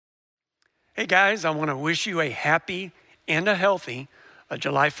Hey guys, I want to wish you a happy and a healthy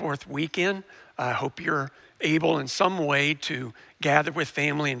July 4th weekend. I hope you're able in some way to gather with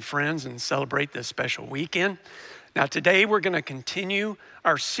family and friends and celebrate this special weekend. Now today we're going to continue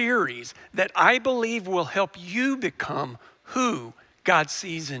our series that I believe will help you become who God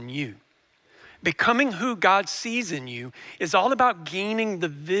sees in you. Becoming who God sees in you is all about gaining the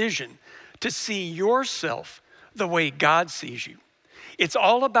vision to see yourself the way God sees you. It's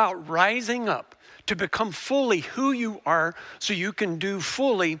all about rising up to become fully who you are so you can do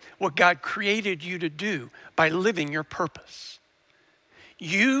fully what God created you to do by living your purpose.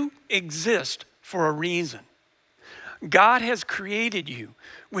 You exist for a reason. God has created you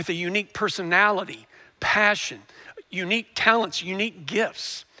with a unique personality, passion, unique talents, unique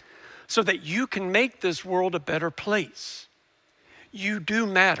gifts, so that you can make this world a better place. You do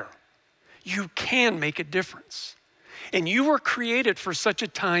matter. You can make a difference. And you were created for such a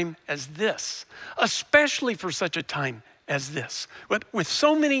time as this, especially for such a time as this. With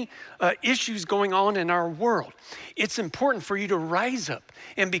so many issues going on in our world, it's important for you to rise up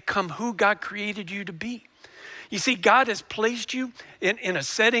and become who God created you to be. You see, God has placed you in a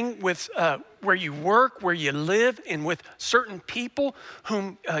setting with where you work, where you live, and with certain people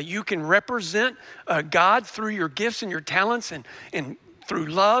whom you can represent God through your gifts and your talents and through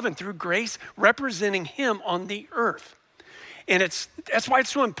love and through grace, representing Him on the earth. And that's why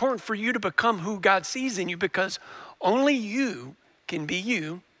it's so important for you to become who God sees in you, because only you can be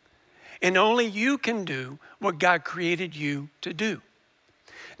you, and only you can do what God created you to do.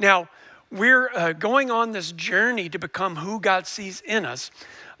 Now, we're going on this journey to become who God sees in us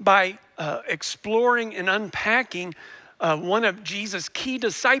by exploring and unpacking one of Jesus' key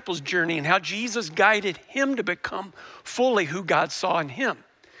disciples' journey and how Jesus guided him to become fully who God saw in him.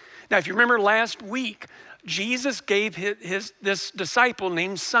 Now, if you remember last week, Jesus gave this disciple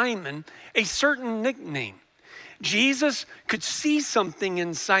named Simon a certain nickname. Jesus could see something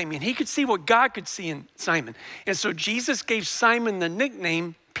in Simon. He could see what God could see in Simon. And so Jesus gave Simon the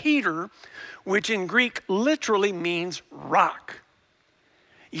nickname Peter, which in Greek literally means rock.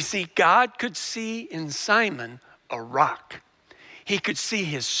 You see, God could see in Simon a rock. He could see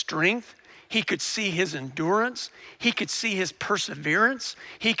his strength. He could see his endurance. He could see his perseverance.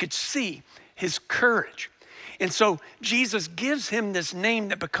 He could see his courage. And so Jesus gives him this name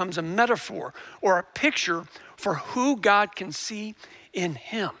that becomes a metaphor or a picture for who God can see in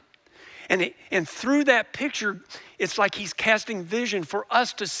him. And through that picture, it's like he's casting vision for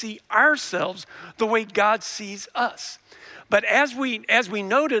us to see ourselves the way God sees us. But as we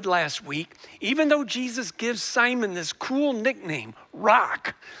noted last week, even though Jesus gives Simon this cool nickname,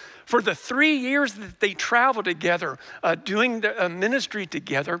 Rock, for the 3 years that they travel together, doing the ministry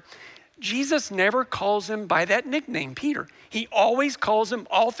together, Jesus never calls him by that nickname, Peter. He always calls him,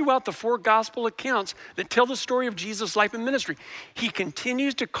 all throughout the 4 gospel accounts that tell the story of Jesus' life and ministry, he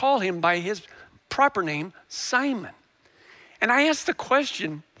continues to call him by his proper name, Simon. And I ask the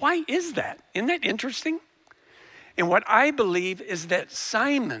question, why is that? Isn't that interesting? And what I believe is that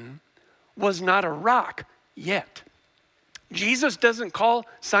Simon was not a rock yet. Jesus doesn't call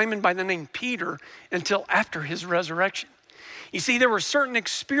Simon by the name Peter until after his resurrection. You see, there were certain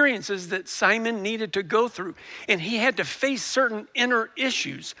experiences that Simon needed to go through, and he had to face certain inner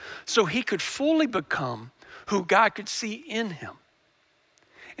issues so he could fully become who God could see in him.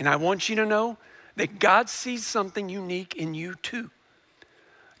 And I want you to know that God sees something unique in you too.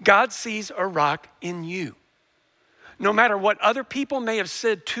 God sees a rock in you. No matter what other people may have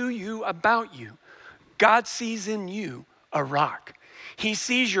said to you about you, God sees in you a rock. He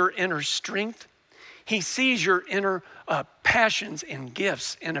sees your inner strength. He sees your inner passions and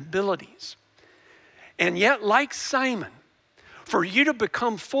gifts and abilities. And yet, like Simon, for you to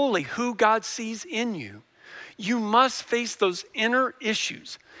become fully who God sees in you, you must face those inner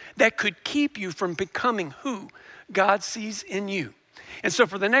issues that could keep you from becoming who God sees in you. And so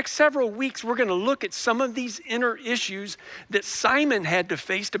for the next several weeks, we're going to look at some of these inner issues that Simon had to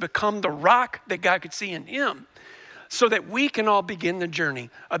face to become the rock that God could see in him, so that we can all begin the journey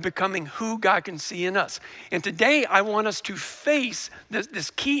of becoming who God can see in us. And today, I want us to face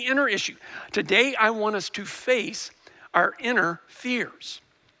this key inner issue. Today, I want us to face our inner fears.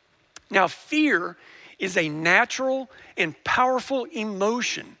 Now, fear is a natural and powerful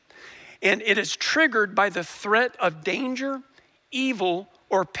emotion, and it is triggered by the threat of danger, evil,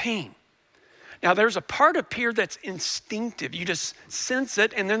 or pain. Now, there's a part of fear that's instinctive. You just sense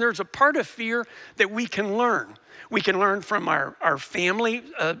it, and then there's a part of fear that we can learn. We can learn from our family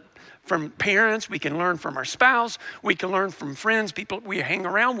from parents, we can learn from our spouse, we can learn from friends, people we hang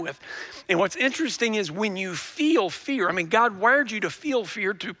around with. And what's interesting is when you feel fear, I mean, God wired you to feel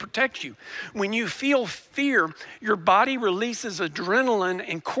fear to protect you. When you feel fear, your body releases adrenaline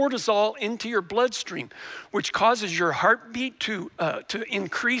and cortisol into your bloodstream, which causes your heartbeat to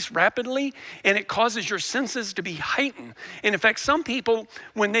increase rapidly, and it causes your senses to be heightened. And in fact, some people,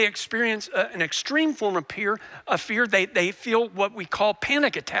 when they experience an extreme form of fear, they feel what we call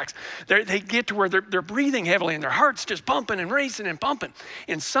panic attacks. They get to where they're breathing heavily and their heart's just pumping and racing and pumping.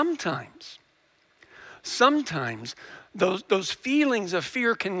 And sometimes those feelings of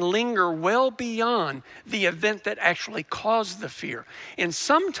fear can linger well beyond the event that actually caused the fear. And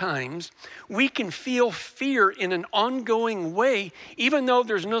sometimes we can feel fear in an ongoing way, even though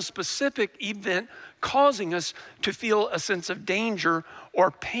there's no specific event causing us to feel a sense of danger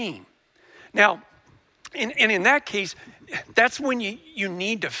or pain. Now, in that case, that's when you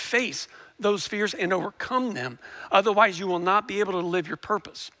need to face those fears and overcome them. Otherwise, you will not be able to live your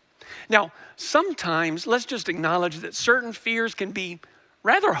purpose. Now, sometimes, let's just acknowledge that certain fears can be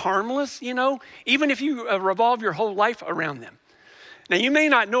rather harmless, even if you revolve your whole life around them. Now, you may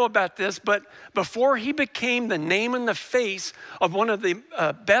not know about this, but before he became the name and the face of one of the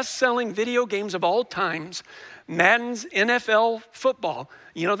best-selling video games of all times, Madden's NFL football,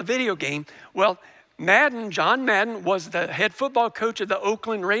 the video game, well, John Madden was the head football coach of the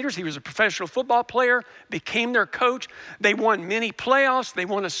Oakland Raiders. He was a professional football player, became their coach. They won many playoffs. They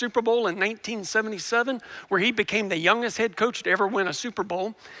won a Super Bowl in 1977, where he became the youngest head coach to ever win a Super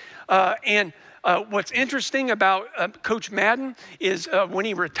Bowl. What's interesting about Coach Madden is when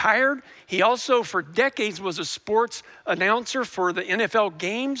he retired, he also for decades was a sports announcer for the NFL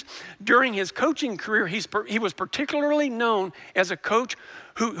games. During his coaching career, he was particularly known as a coach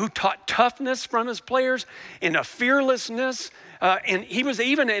who taught toughness from his players and a fearlessness. And he was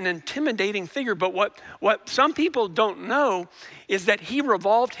even an intimidating figure. But what some people don't know is that he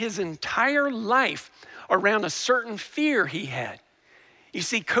revolved his entire life around a certain fear he had. You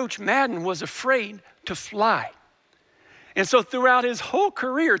see, Coach Madden was afraid to fly. And so throughout his whole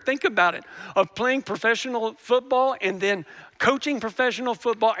career, think about it, of playing professional football and then coaching professional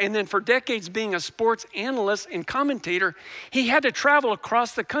football and then for decades being a sports analyst and commentator, he had to travel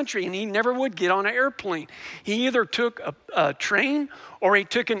across the country and he never would get on an airplane. He either took a train or he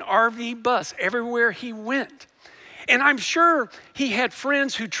took an RV bus everywhere he went. And I'm sure he had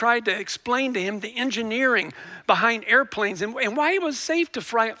friends who tried to explain to him the engineering behind airplanes and why it was safe to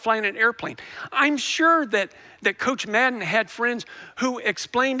fly in an airplane. I'm sure that Coach Madden had friends who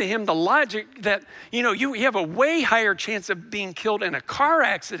explained to him the logic that, you have a way higher chance of being killed in a car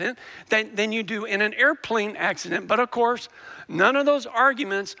accident than you do in an airplane accident. But of course, none of those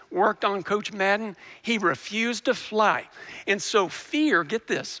arguments worked on Coach Madden. He refused to fly. And so fear, get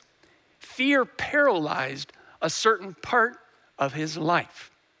this, fear paralyzed a certain part of his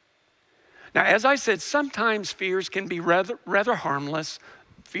life. Now, as I said, sometimes fears can be rather harmless.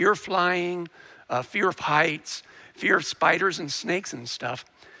 Fear of flying, fear of heights, fear of spiders and snakes and stuff.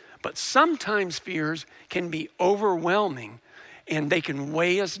 But sometimes fears can be overwhelming and they can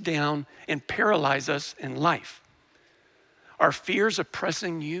weigh us down and paralyze us in life. Are fears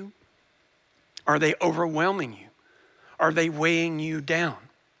oppressing you? Are they overwhelming you? Are they weighing you down?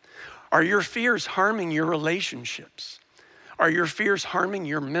 Are your fears harming your relationships? Are your fears harming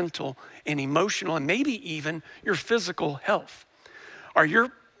your mental and emotional and maybe even your physical health? Are your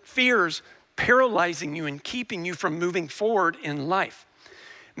fears paralyzing you and keeping you from moving forward in life?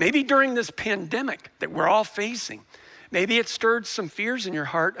 Maybe during this pandemic that we're all facing, maybe it stirred some fears in your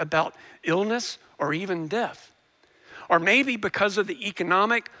heart about illness or even death. Or maybe because of the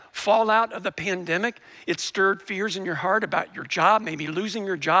economic fallout of the pandemic, it stirred fears in your heart about your job, maybe losing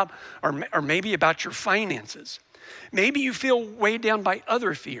your job, or maybe about your finances. Maybe you feel weighed down by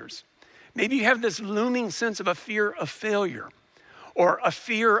other fears. Maybe you have this looming sense of a fear of failure, or a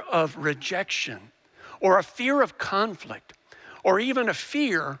fear of rejection, or a fear of conflict, or even a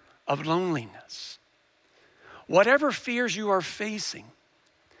fear of loneliness. Whatever fears you are facing,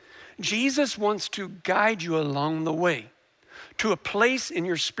 Jesus wants to guide you along the way to a place in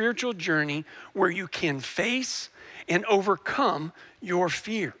your spiritual journey where you can face and overcome your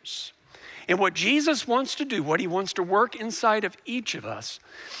fears. And what Jesus wants to do, what he wants to work inside of each of us,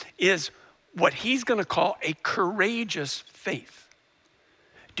 is what he's going to call a courageous faith.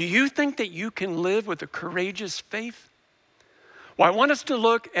 Do you think that you can live with a courageous faith? Well, I want us to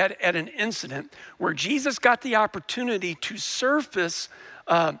look at an incident where Jesus got the opportunity to surface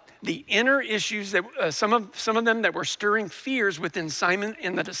the inner issues that some of them that were stirring fears within Simon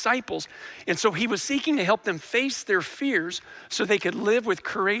and the disciples. And so he was seeking to help them face their fears so they could live with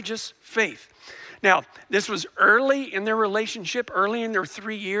courageous faith. Now, this was early in their relationship, early in their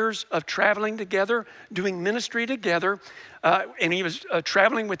 3 years of traveling together, doing ministry together. And he was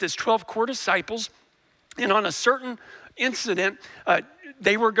traveling with his 12 core disciples. And on a certain incident,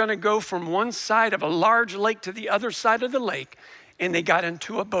 they were going to go from one side of a large lake to the other side of the lake, and they got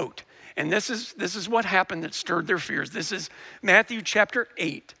into a boat. And this is what happened that stirred their fears. This is Matthew chapter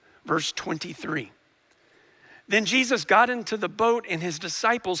 8, verse 23. Then Jesus got into the boat, and his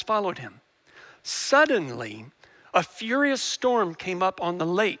disciples followed him. Suddenly, a furious storm came up on the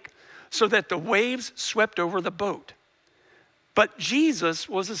lake, so that the waves swept over the boat. But Jesus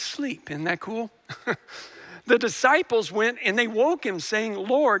was asleep. Isn't that cool? The disciples went and they woke him, saying,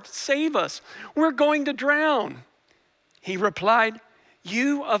 "Lord, save us. We're going to drown." He replied,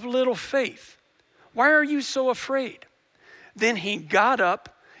 "You of little faith, why are you so afraid?" Then he got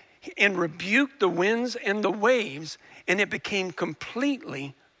up and rebuked the winds and the waves, and it became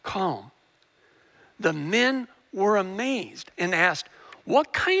completely calm. The men were amazed and asked,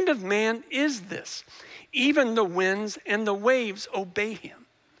 "What kind of man is this? Even the winds and the waves obey him."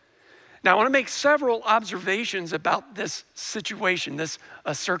 Now, I want to make several observations about this situation, this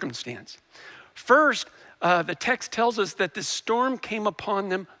circumstance. First, the text tells us that the storm came upon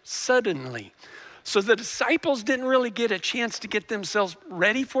them suddenly. So the disciples didn't really get a chance to get themselves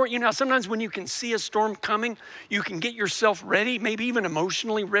ready for it. You know, sometimes when you can see a storm coming, you can get yourself ready, maybe even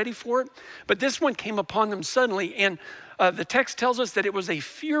emotionally ready for it. But this one came upon them suddenly, and the text tells us that it was a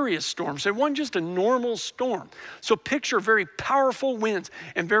furious storm. So it wasn't just a normal storm. So picture very powerful winds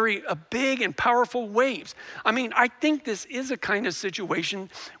and very big and powerful waves. I mean, I think this is a kind of situation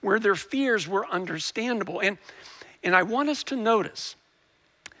where their fears were understandable. And I want us to notice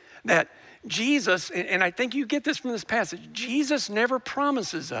that Jesus, and I think you get this from this passage, Jesus never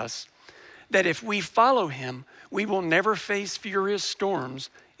promises us that if we follow him, we will never face furious storms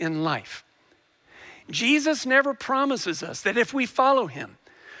in life. Jesus never promises us that if we follow him,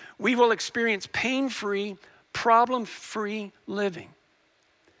 we will experience pain-free, problem-free living.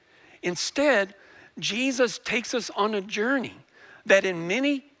 Instead, Jesus takes us on a journey that in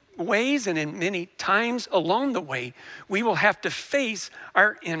many ways and in many times along the way, we will have to face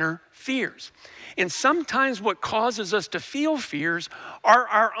our inner fears. And sometimes what causes us to feel fears are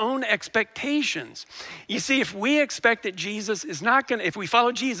our own expectations. You see, if we expect that Jesus is not going to, if we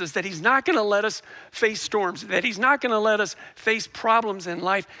follow Jesus, that he's not going to let us face storms, that he's not going to let us face problems in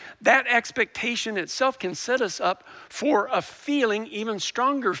life, that expectation itself can set us up for a feeling even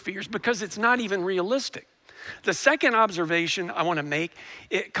stronger fears because it's not even realistic. The second observation I want to make,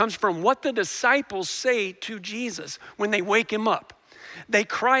 it comes from what the disciples say to Jesus when they wake him up. They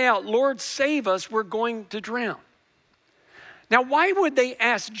cry out, "Lord, save us, we're going to drown." Now, why would they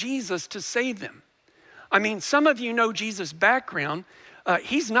ask Jesus to save them? I mean, some of you know Jesus' background.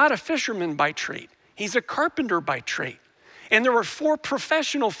 He's not a fisherman by trade. He's a carpenter by trade. And there were 4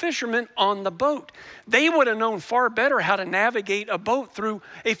 professional fishermen on the boat. They would have known far better how to navigate a boat through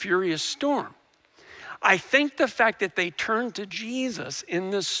a furious storm. I think the fact that they turned to Jesus in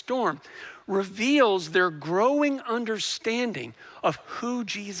this storm reveals their growing understanding of who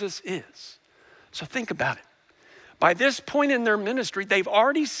Jesus is. So think about it. By this point in their ministry, they've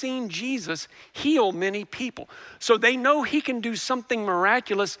already seen Jesus heal many people. So they know he can do something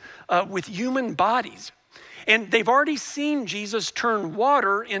miraculous with human bodies. And they've already seen Jesus turn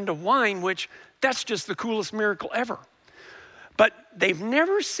water into wine, which that's just the coolest miracle ever. But they've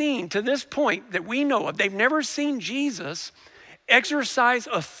never seen, to this point that we know of, they've never seen Jesus exercise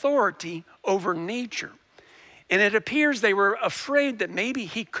authority over nature. And it appears they were afraid that maybe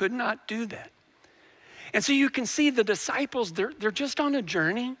he could not do that. And so you can see the disciples, they're just on a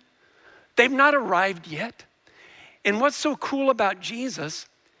journey. They've not arrived yet. And what's so cool about Jesus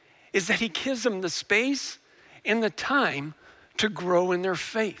is that he gives them the space and the time to grow in their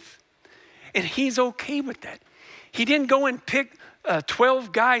faith. And he's okay with that. He didn't go and pick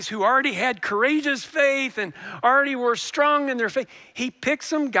 12 guys who already had courageous faith and already were strong in their faith. He picked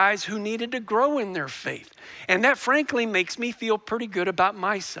some guys who needed to grow in their faith. And that frankly makes me feel pretty good about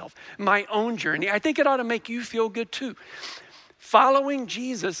myself, my own journey. I think it ought to make you feel good too. Following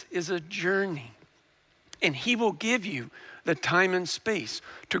Jesus is a journey, and he will give you the time and space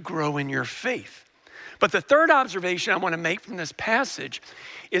to grow in your faith. But the third observation I want to make from this passage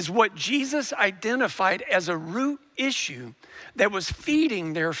is what Jesus identified as a root issue that was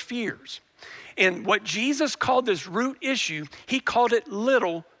feeding their fears. And what Jesus called this root issue, he called it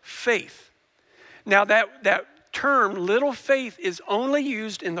little faith. Now that term little faith is only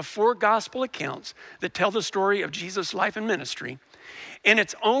used in the 4 gospel accounts that tell the story of Jesus' life and ministry, and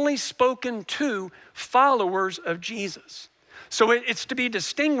it's only spoken to followers of Jesus. So it's to be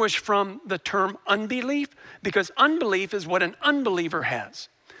distinguished from the term unbelief, because unbelief is what an unbeliever has.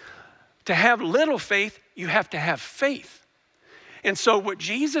 To have little faith, you have to have faith. And so what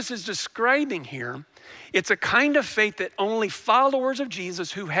Jesus is describing here, it's a kind of faith that only followers of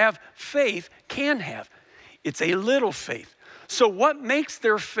Jesus who have faith can have. It's a little faith. So what makes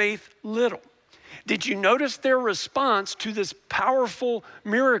their faith little? Did you notice their response to this powerful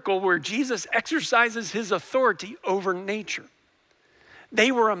miracle where Jesus exercises his authority over nature?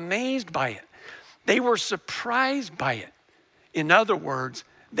 They were amazed by it. They were surprised by it. In other words,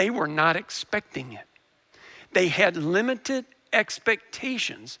 they were not expecting it. They had limited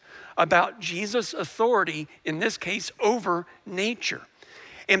expectations about Jesus' authority, in this case, over nature.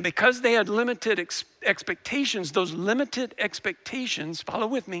 And because they had limited expectations, those limited expectations, follow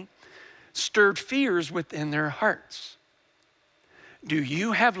with me, stirred fears within their hearts. Do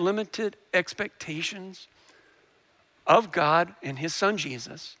you have limited expectations of God and his son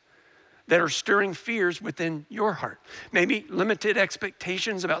Jesus that are stirring fears within your heart? Maybe limited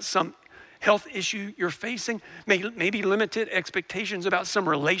expectations about some health issue you're facing, maybe limited expectations about some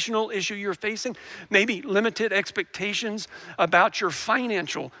relational issue you're facing, maybe limited expectations about your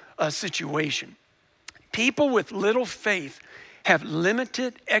financial situation. People with little faith have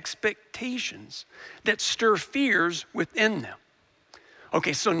limited expectations that stir fears within them.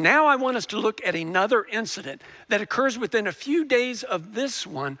 Okay, so now I want us to look at another incident that occurs within a few days of this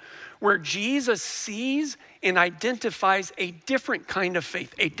one, where Jesus sees and identifies a different kind of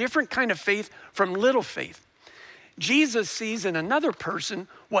faith from little faith. Jesus sees in another person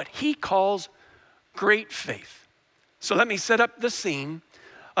what he calls great faith. So let me set up the scene.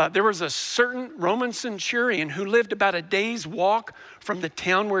 There was a certain Roman centurion who lived about a day's walk from the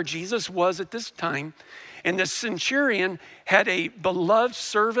town where Jesus was at this time. And the centurion had a beloved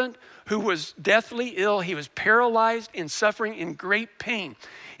servant who was deathly ill. He was paralyzed and suffering in great pain.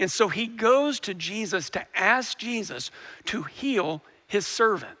 And so he goes to Jesus to ask Jesus to heal his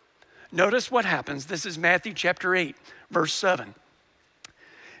servant. Notice what happens. This is Matthew chapter 8, verse 7.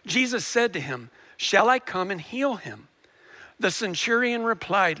 Jesus said to him, "Shall I come and heal him?" The centurion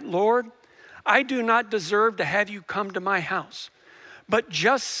replied, "Lord, I do not deserve to have you come to my house, but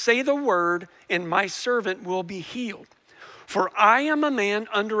just say the word and my servant will be healed. For I am a man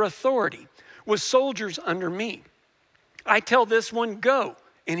under authority with soldiers under me. I tell this one, go,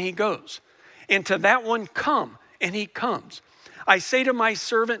 and he goes. And to that one, come, and he comes. I say to my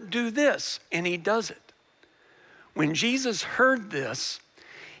servant, do this, and he does it." When Jesus heard this,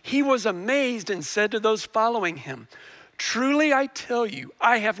 he was amazed and said to those following him, "Truly I tell you,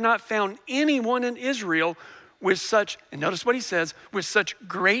 I have not found anyone in Israel with such," and notice what he says, "with such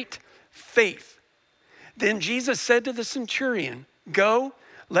great faith." Then Jesus said to the centurion, "Go,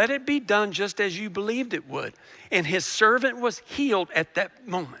 let it be done just as you believed it would." And his servant was healed at that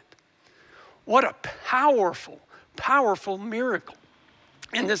moment. What a powerful, powerful miracle.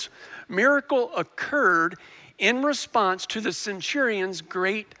 And this miracle occurred in response to the centurion's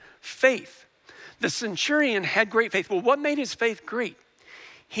great faith. The centurion had great faith. Well, what made his faith great?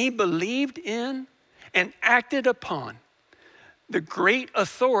 He believed in and acted upon the great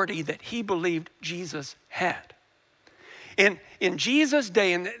authority that he believed Jesus had. And in Jesus'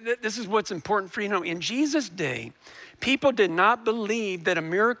 day, and this is what's important for you to know, in Jesus' day, people did not believe that a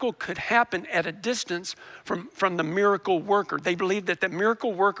miracle could happen at a distance from the miracle worker. They believed that the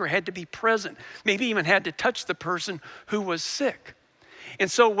miracle worker had to be present, maybe even had to touch the person who was sick. And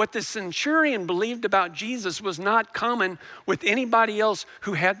so what the centurion believed about Jesus was not common with anybody else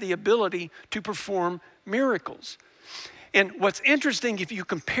who had the ability to perform miracles. And what's interesting, if you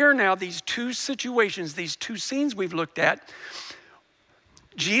compare now these two situations, these two scenes we've looked at,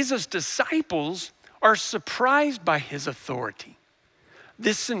 Jesus' disciples are surprised by his authority.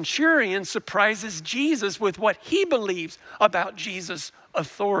 This centurion surprises Jesus with what he believes about Jesus'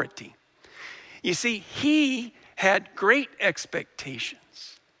 authority. You see, he had great expectations.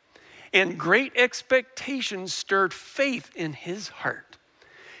 And great expectations stirred faith in his heart.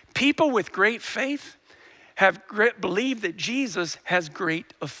 People with great faith believe that Jesus has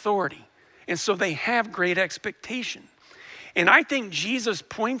great authority. And so they have great expectation. And I think Jesus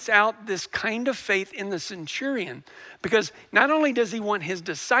points out this kind of faith in the centurion because not only does he want his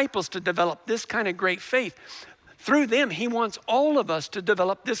disciples to develop this kind of great faith, through them, he wants all of us to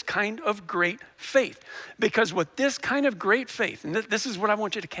develop this kind of great faith. Because with this kind of great faith, and this is what I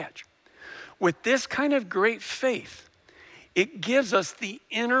want you to catch, with this kind of great faith, it gives us the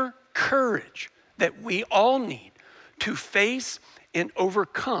inner courage that we all need to face and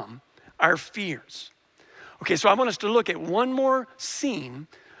overcome our fears. Okay, so I want us to look at one more scene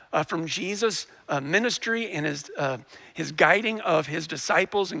from Jesus' ministry and his guiding of his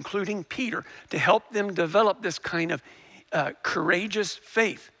disciples, including Peter, to help them develop this kind of courageous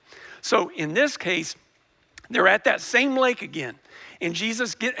faith. So in this case, they're at that same lake again. And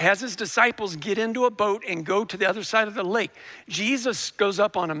Jesus has his disciples get into a boat and go to the other side of the lake. Jesus goes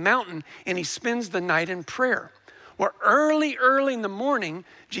up on a mountain and he spends the night in prayer. Well, early in the morning,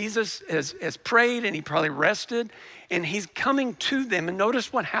 Jesus has prayed and he probably rested, and he's coming to them. And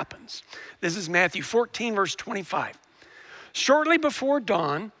notice what happens. This is Matthew 14, verse 25. Shortly before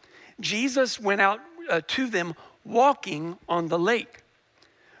dawn, Jesus went out to them walking on the lake.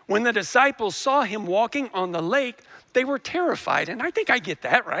 When the disciples saw him walking on the lake, they were terrified. And I think I get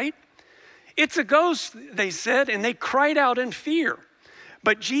that, right? It's a ghost, they said, and they cried out in fear.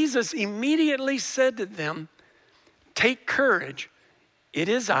 But Jesus immediately said to them, "Take courage, it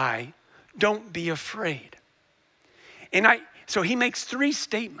is I, don't be afraid." So he makes three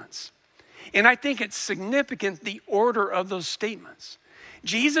statements. And I think it's significant, the order of those statements.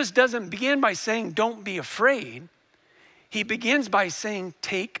 Jesus doesn't begin by saying, "Don't be afraid." He begins by saying,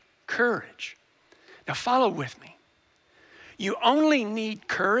 "Take courage." Now follow with me. You only need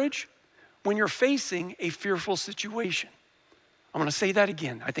courage when you're facing a fearful situation. I'm going to say that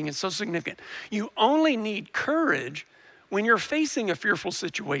again. I think it's so significant. You only need courage when you're facing a fearful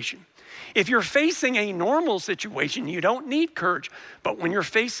situation. If you're facing a normal situation, you don't need courage. But when you're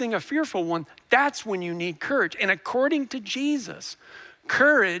facing a fearful one, that's when you need courage. And according to Jesus,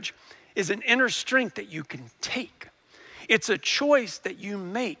 courage is an inner strength that you can take. It's a choice that you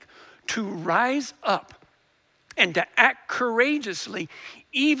make to rise up and to act courageously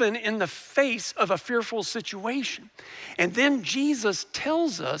even in the face of a fearful situation. And then Jesus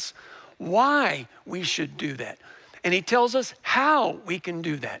tells us why we should do that. And he tells us how we can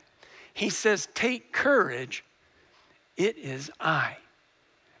do that. He says, "Take courage, it is I."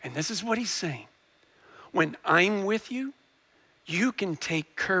 And this is what he's saying. When I'm with you, you can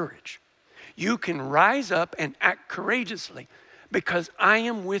take courage. You can rise up and act courageously because I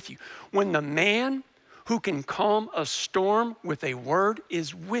am with you. When the man who can calm a storm with a word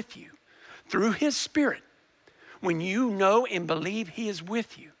is with you through his Spirit, when you know and believe he is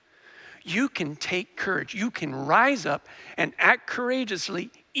with you, you can take courage. You can rise up and act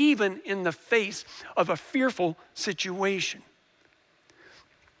courageously even in the face of a fearful situation.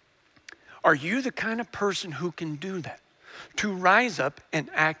 Are you the kind of person who can do that? To rise up and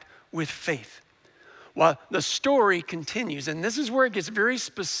act with faith? Well, the story continues, and this is where it gets very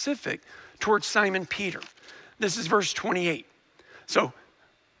specific towards Simon Peter. This is verse 28. So,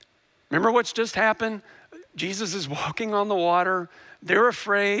 remember what's just happened? Jesus is walking on the water. They're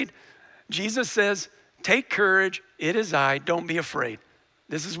afraid. Jesus says, "Take courage, it is I, don't be afraid."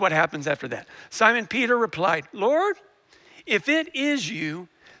 This is what happens after that. Simon Peter replied, "Lord, if it is you,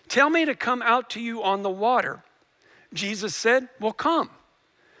 tell me to come out to you on the water." Jesus said, "Well, come."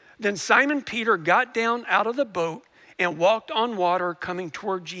 Then Simon Peter got down out of the boat and walked on water coming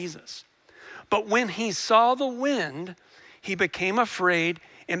toward Jesus. But when he saw the wind, he became afraid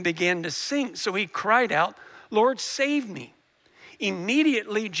and began to sink. So he cried out, "Lord, save me."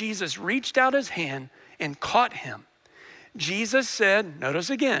 Immediately Jesus reached out his hand and caught him. Jesus said, notice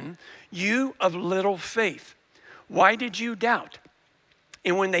again, "You of little faith, why did you doubt?"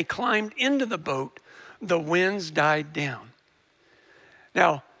 And when they climbed into the boat, the winds died down.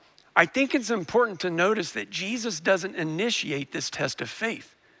 Now, I think it's important to notice that Jesus doesn't initiate this test of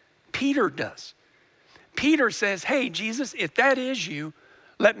faith. Peter does. Peter says, "Hey, Jesus, if that is you,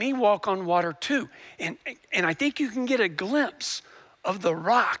 let me walk on water too." And I think you can get a glimpse of the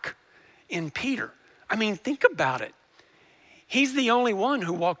rock in Peter. I mean, think about it. He's the only one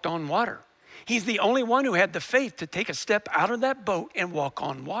who walked on water. He's the only one who had the faith to take a step out of that boat and walk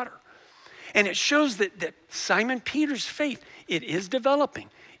on water. And it shows that Simon Peter's faith, it is developing.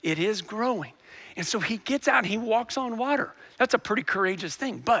 It is growing. And so he gets out and he walks on water. That's a pretty courageous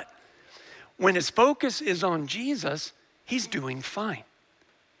thing. But when his focus is on Jesus, he's doing fine.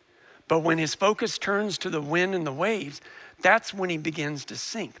 But when his focus turns to the wind and the waves, that's when he begins to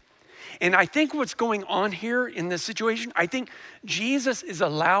sink. And I think what's going on here in this situation, I think Jesus is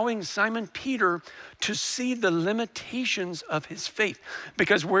allowing Simon Peter to see the limitations of his faith.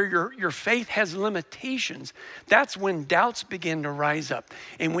 Because where your faith has limitations, that's when doubts begin to rise up.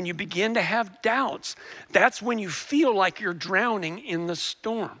 And when you begin to have doubts, that's when you feel like you're drowning in the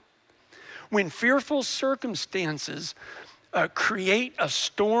storm. When fearful circumstances create a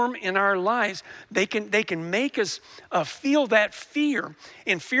storm in our lives. They can make us feel that fear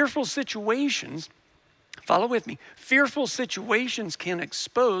in fearful situations. Follow with me. Fearful situations can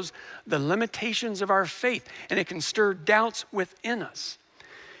expose the limitations of our faith, and it can stir doubts within us.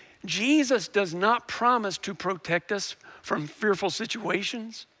 Jesus does not promise to protect us from fearful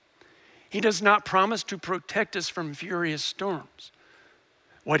situations. He does not promise to protect us from furious storms.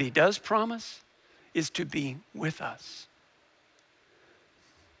 What he does promise is to be with us.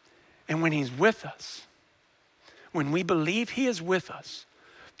 And when he's with us, when we believe he is with us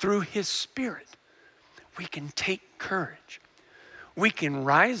through his Spirit, we can take courage. We can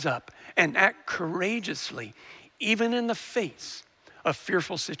rise up and act courageously, even in the face of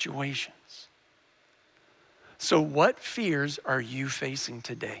fearful situations. So what fears are you facing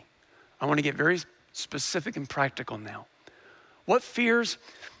today? I want to get very specific and practical now. What fears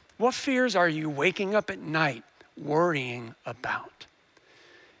are you waking up at night worrying about?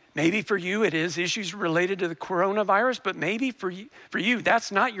 Maybe for you it is issues related to the coronavirus, but maybe for you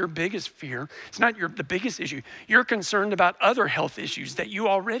that's not your biggest fear. It's not the biggest issue. You're concerned about other health issues that you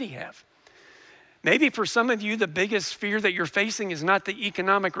already have. Maybe for some of you the biggest fear that you're facing is not the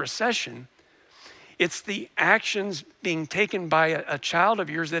economic recession. It's the actions being taken by a child of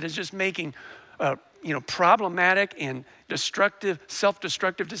yours that is just making problematic and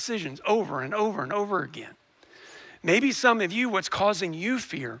self-destructive decisions over and over and over again. Maybe some of you, what's causing you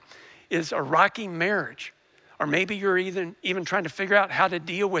fear is a rocky marriage. Or maybe you're even trying to figure out how to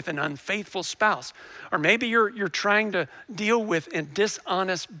deal with an unfaithful spouse. Or maybe you're trying to deal with a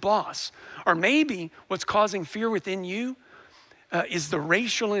dishonest boss. Or maybe what's causing fear within you is the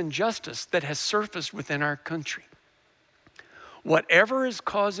racial injustice that has surfaced within our country. Whatever is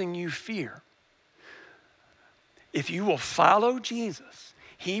causing you fear, if you will follow Jesus,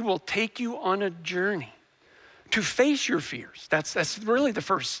 he will take you on a journey to face your fears. That's really the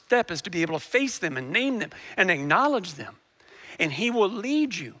first step, is to be able to face them and name them and acknowledge them. And he will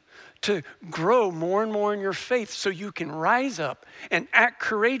lead you to grow more and more in your faith so you can rise up and act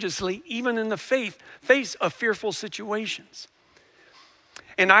courageously even in the face of fearful situations.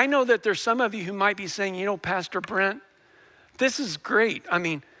 And I know that there's some of you who might be saying, Pastor Brent, this is great. I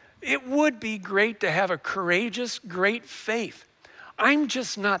mean, it would be great to have a courageous, great faith. I'm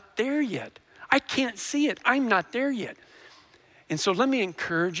just not there yet. I can't see it. I'm not there yet. And so let me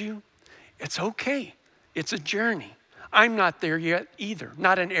encourage you. It's okay. It's a journey. I'm not there yet either,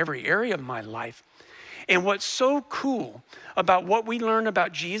 not in every area of my life. And what's so cool about what we learn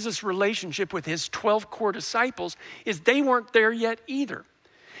about Jesus' relationship with his 12 core disciples is they weren't there yet either.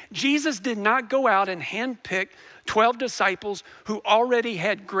 Jesus did not go out and handpick 12 disciples who already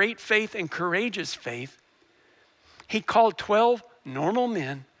had great faith and courageous faith. He called 12 normal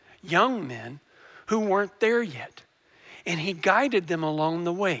men, young men who weren't there yet. And he guided them along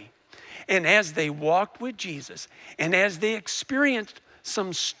the way. And as they walked with Jesus, and as they experienced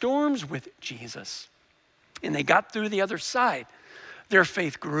some storms with Jesus, and they got through the other side, their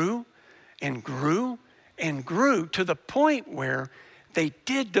faith grew and grew and grew to the point where they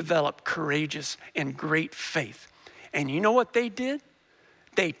did develop courageous and great faith. And you know what they did?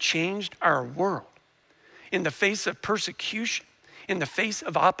 They changed our world. In the face of persecution, in the face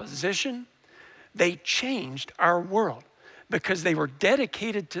of opposition, they changed our world because they were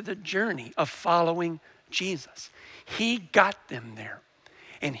dedicated to the journey of following Jesus. He got them there,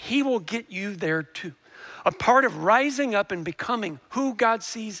 and he will get you there too. A part of rising up and becoming who God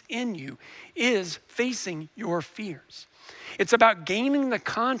sees in you is facing your fears. It's about gaining the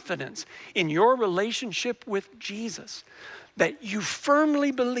confidence in your relationship with Jesus, that you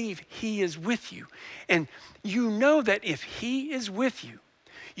firmly believe he is with you. And you know that if he is with you,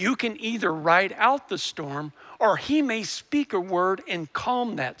 you can either ride out the storm or he may speak a word and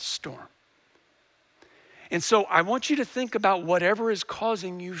calm that storm. And so I want you to think about whatever is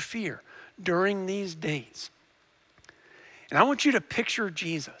causing you fear during these days. And I want you to picture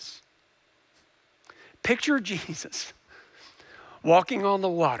Jesus. Picture Jesus walking on the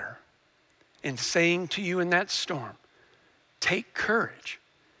water and saying to you in that storm, take courage.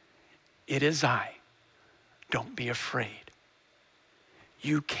 It is I. Don't be afraid.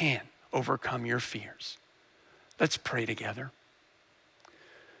 You can overcome your fears. Let's pray together.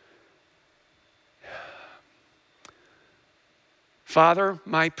 Father,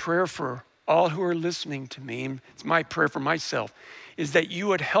 my prayer for all who are listening to me, and it's my prayer for myself, is that you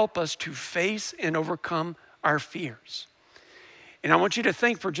would help us to face and overcome our fears. And I want you to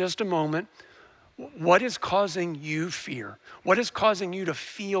think for just a moment, what is causing you fear? What is causing you to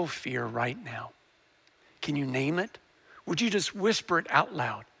feel fear right now? Can you name it? Would you just whisper it out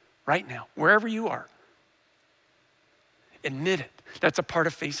loud right now, wherever you are? Admit it. That's a part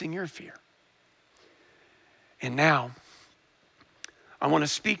of facing your fear. And now, I want to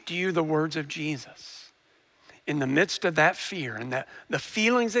speak to you the words of Jesus. In the midst of that fear and the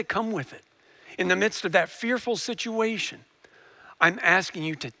feelings that come with it, in the midst of that fearful situation, I'm asking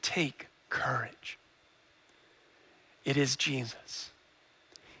you to take courage. It is Jesus.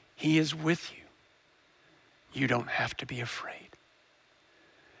 He is with you. You don't have to be afraid.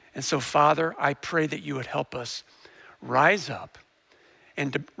 And so, Father, I pray that you would help us rise up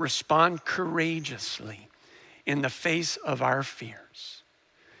and to respond courageously in the face of our fears.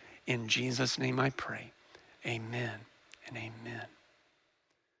 In Jesus' name I pray. Amen and amen.